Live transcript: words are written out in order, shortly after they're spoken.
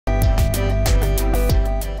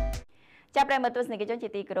ចាប់ប្រិយមិត្តទស្សនិកជនជា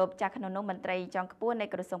ទីគោរពចាស់ក្នុងនោះមន្ត្រីចុងខ្ពស់នៃ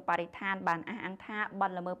ក្រសួងបរិស្ថានបានអះអាងថាប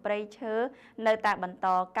ទល្មើសព្រៃឈើនៅតែបន្ត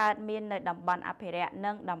កើតមាននៅតំបន់អភិរក្ស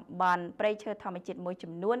និងតំបន់ព្រៃឈើធម្មជាតិមួយ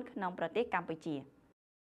ចំនួនក្នុងប្រទេសកម្ពុជា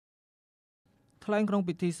ថ្លែងក្នុង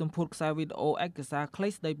ពិធីសម្ពោធខ្សែវីដេអូឯកសារខ្លី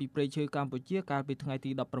ស្ដីពីព្រៃឈើកម្ពុជាកាលពីថ្ងៃ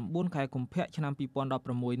ទី19ខែកុម្ភៈឆ្នាំ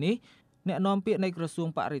2016នេះអ្នកនាំពាក្យនៃក្រសួង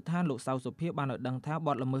បរិស្ថានលោកសៅសុភាបានឲ្យដឹងថាប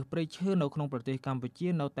ទល្មើសព្រៃឈើនៅក្នុងប្រទេសកម្ពុជា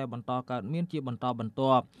នៅតែបន្តកើតមានជាបន្តបន្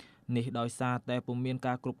ទាប់នេះដោយសារតែពុំមាន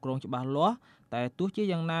ការគ្រប់គ្រងច្បាស់លាស់តែទោះជា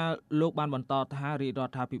យ៉ាងណាលោកបានបន្តថារាជរ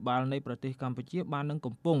ដ្ឋាភិបាលនៃប្រទេសកម្ពុជាបាននឹង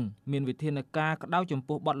កំពុងមានវិធានការក្តៅចំ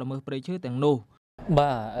ពោះបទល្មើសព្រៃឈើទាំងនោះ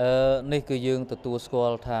បាទនេះគឺយើងទទួលស្គា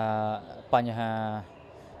ល់ថាបញ្ហា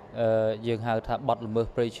យើងហៅថាបទល្មើស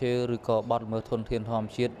ព្រៃឈើឬក៏បទល្មើសធនធានធម្ម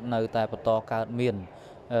ជាតិនៅតែបន្តកើតមាន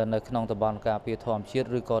នៅក្នុងតំបន់ការពារធម្មជាតិ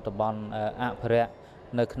ឬក៏តំបន់អភិរក្ស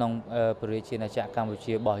នៅក្នុងប្រជាជាតិអាចារ្យកម្ពុ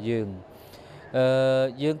ជារបស់យើង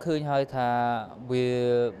យើងឃើញហើយថាវា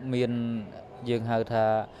មានយើងហៅថា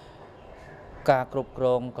ការគ្រប់គ្រ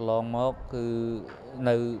ងកន្លងមកគឺ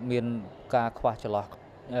នៅមានការខ្វះចន្លោះ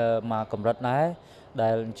មកកម្រិតដែរដែ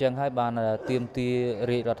លអញ្ចឹងហើយបានទាមទារ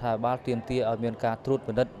រាជរដ្ឋាភិបាលទាមទារឲ្យមានការត្រួត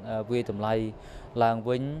ពិនិត្យវាយតម្លៃឡើង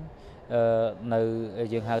វិញនៅ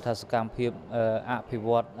យើងហៅថាសកម្មភាពអភិវ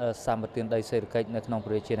ឌ្ឍសម្បត្តិដីសេដ្ឋកិច្ចនៅក្នុង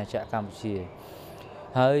ប្រជាជាតិអាចារ្យកម្ពុជា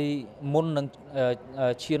ហើយមុននឹង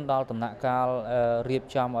ឈានដល់ដំណាក់កាលរៀប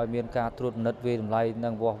ចំឲ្យមានការត្រួតពិនិត្យវាយតម្លៃនិ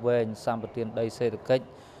ងវាស់វែងសម្បត្តិដីសេដ្ឋកិច្ច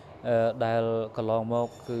ដែលកន្លងមក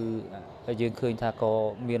គឺយើងឃើញថាក៏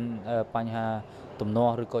មានបញ្ហាទំនា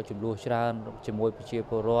ស់ឬក៏ចំនួនច្រើនជាមួយប្រជា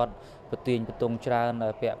ពលរដ្ឋប្រទាញបន្ទងច្រើន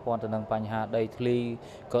ពាក់ព័ន្ធទៅនឹងបញ្ហាដីធ្លី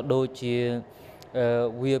ក៏ដូចជា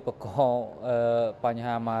វាបកបញ្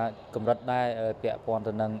ហាមកកម្រិតដែរពាក់ព័ន្ធ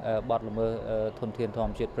ទៅនឹងបទល្មើសធនធានធម្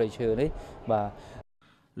មជាតិព្រៃឈើនេះបាទ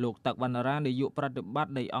លោកតាក់វណ្ណរានាយកប្រតិបត្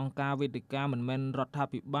តិនៃអង្គការវេទិកាមិនមែនរដ្ឋា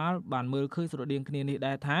ភិបាលបានមើលឃើញស្រដៀងគ្នានេះ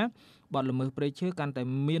ដែរថាបទល្មើសព្រៃឈើកាន់តែ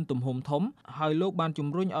មានទំហំធំហើយលោកបានជំ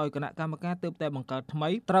រុញឲ្យគណៈកម្មការទើបតែបង្កើតថ្មី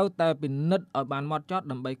ត្រូវតែពិនិត្យឲ្យបានហ្មត់ចត់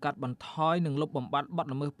ដើម្បីកាត់បន្ថយនិងលុបបំបាត់បទ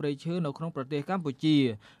ល្មើសព្រៃឈើនៅក្នុងប្រទេសកម្ពុជា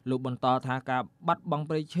លោកបន្តថាការបាត់បង់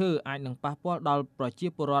ព្រៃឈើអាចនឹងប៉ះពាល់ដល់ប្រជា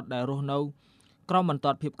ពលរដ្ឋដែលរស់នៅក្រមបន្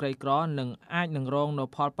ទាត់ភាពក្រីក្រនិងអាចនឹងរងនៅ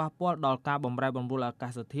ផលប៉ះពាល់ដល់ការបម្រែបម្រួលអាកា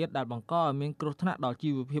សធាតុដែលបង្កឲ្យមានគ្រោះថ្នាក់ដល់ជី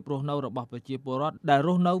វភាពរស់នៅរបស់ប្រជាពលរដ្ឋដែលរ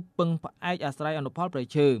ស់នៅពឹងផ្អែកអាស្រ័យអនុផលព្រៃ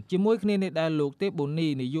ឈើជាមួយគ្នានេះដែរលោកទេពបូនី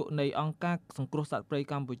នាយកនៃអង្គការសង្គ្រោះសត្វព្រៃ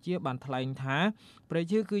កម្ពុជាបានថ្លែងថាព្រៃ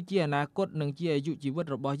ឈើគឺជាអនាគតនិងជាអាយុជីវិត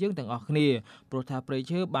របស់យើងទាំងអស់គ្នាព្រោះថាព្រៃ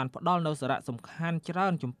ឈើបានផ្ដល់នូវសារៈសំខាន់ច្រើ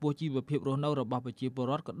នចំពោះជីវភាពរស់នៅរបស់ប្រជាពល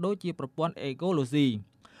រដ្ឋក៏ដូចជាប្រព័ន្ធអេកូឡូស៊ី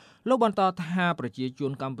លោកបន្តថាប្រជាជ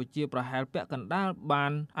នកម្ពុជាប្រហែលពាក់កណ្ដាលបា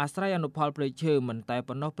នអាស្រ័យអនុផលព្រៃឈើមិនតែ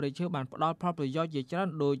ប៉ុណ្ណោះព្រៃឈើបានផ្ដល់ផលប្រយោជន៍ជាច្រើន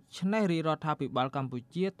ដូច្នេះរាជរដ្ឋាភិបាលកម្ពុ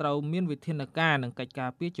ជាត្រូវមានវិធានការនិងកិច្ចការ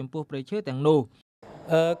ពារចំពោះព្រៃឈើទាំងនោះ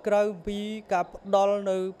ក្រៅពីការផ្ដល់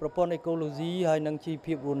នៅប្រព័ន្ធអេកូឡូស៊ីហើយនិងជីវ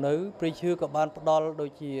ភាពរស់នៅព្រៃឈើក៏បានផ្ដល់ដូ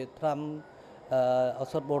ចជាថ្នាំឱ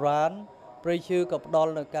សថបុរាណព្រៃឈើក៏ផ្ដ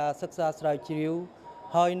ល់នៅការសិក្សាស្រាវជ្រាវ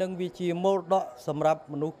ហើយនឹងវាជាមរតកសម្រាប់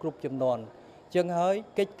មនុស្សគ្រប់ជំនាន់ចឹងហើយ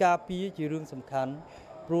កិច្ចការពារជារឿងសំខាន់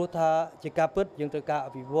ព្រោះថាជាការពិតយើងត្រូវការអ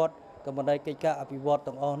ភិវឌ្ឍក៏មិនដែរកិច្ចការអភិវឌ្ឍ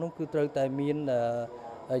ទាំងអស់នោះគឺត្រូវតែមាន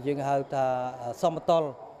យើងហៅថាសមតុល្យ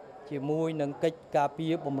ជាមួយនឹងកិច្ចការពា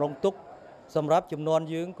របម្រុងទុកសម្រាប់ចំនួន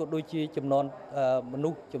យើងក៏ដូចជាចំនួនមនុ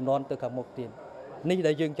ស្សចំនួនទៅខាងមុខទៀតនេះ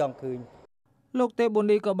ដែលយើងចង់ឃើញលោកទេពបូ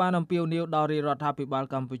នីក៏បានអំពាវនាវដល់រាជរដ្ឋាភិបាល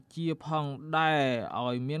កម្ពុជាផងដែរ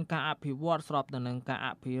ឲ្យមានការអភិវឌ្ឍស្របទៅនឹងការអ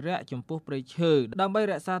ភិរក្សចំពោះព្រៃឈើដើម្បី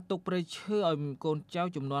រក្សាទុកព្រៃឈើឲ្យកូនចៅ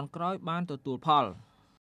ជំនាន់ក្រោយបានទទួលផល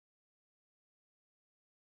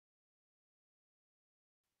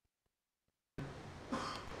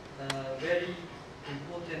very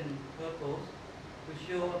important purpose to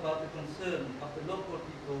show about the concern of the local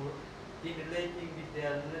people in relating with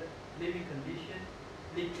their living conditions,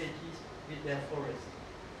 linkages with their forest.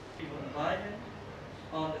 Environment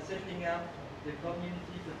on the setting up the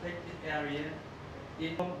community protected area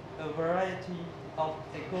in a variety of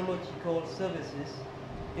ecological services,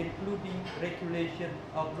 including regulation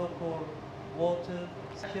of local water,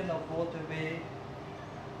 section of waterway,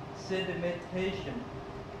 sedimentation.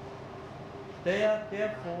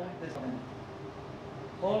 Therefore,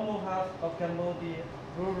 almost half of Cambodia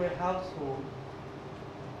rural households,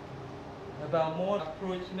 about more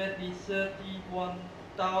approximately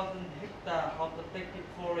 31,000 hectares of protected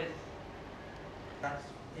forests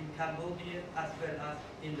in Cambodia as well as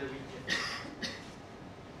in the region.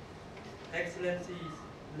 Excellencies,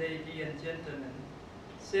 ladies and gentlemen,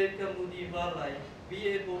 Save Cambodia Wildlife be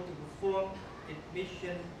able to perform its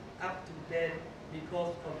mission up to date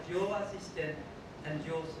because of your assistance and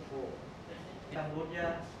your support. Cambodia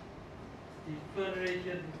the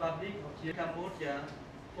Federation Republic of Cambodia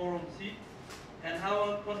Forum seat, and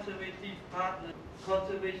our conservative partner,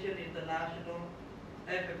 Conservation International,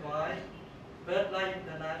 FFI, BirdLife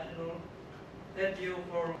International, NGO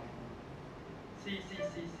Forum,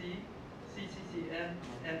 CCCC, CCCN,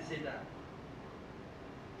 and SIDA.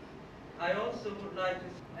 I also would like to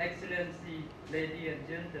say, Excellency, ladies and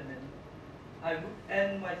gentlemen, I would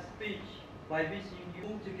end my speech by wishing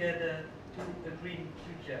you together to a green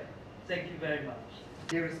future. Thank you very much.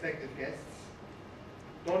 Dear respected guests,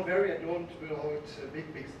 don't worry, I don't will hold a big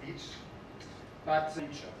speech, but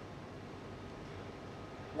future.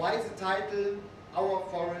 Why is the title Our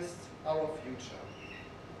Forest, Our Future?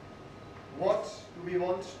 What do we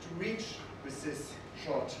want to reach with this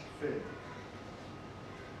short film?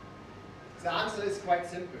 The answer is quite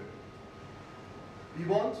simple. We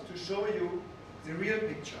want to show you the real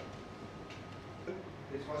picture.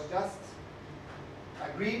 It was just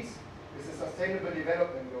agreed with the Sustainable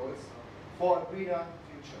Development Goals for a greener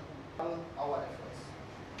future. Our efforts.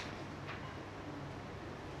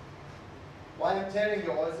 Why I'm telling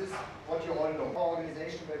you all this, what you all know. Our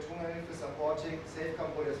organization Welthungerhilfe is supporting Save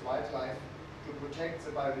Cambodia's wildlife to protect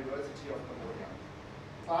the biodiversity of Cambodia.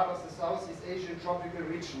 Part of the Southeast Asian tropical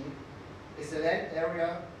region is a land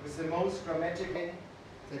area with the most dramatic rain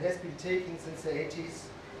that has been taken since the 80s.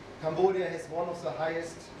 Cambodia has one of the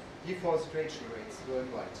highest deforestation rates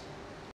worldwide.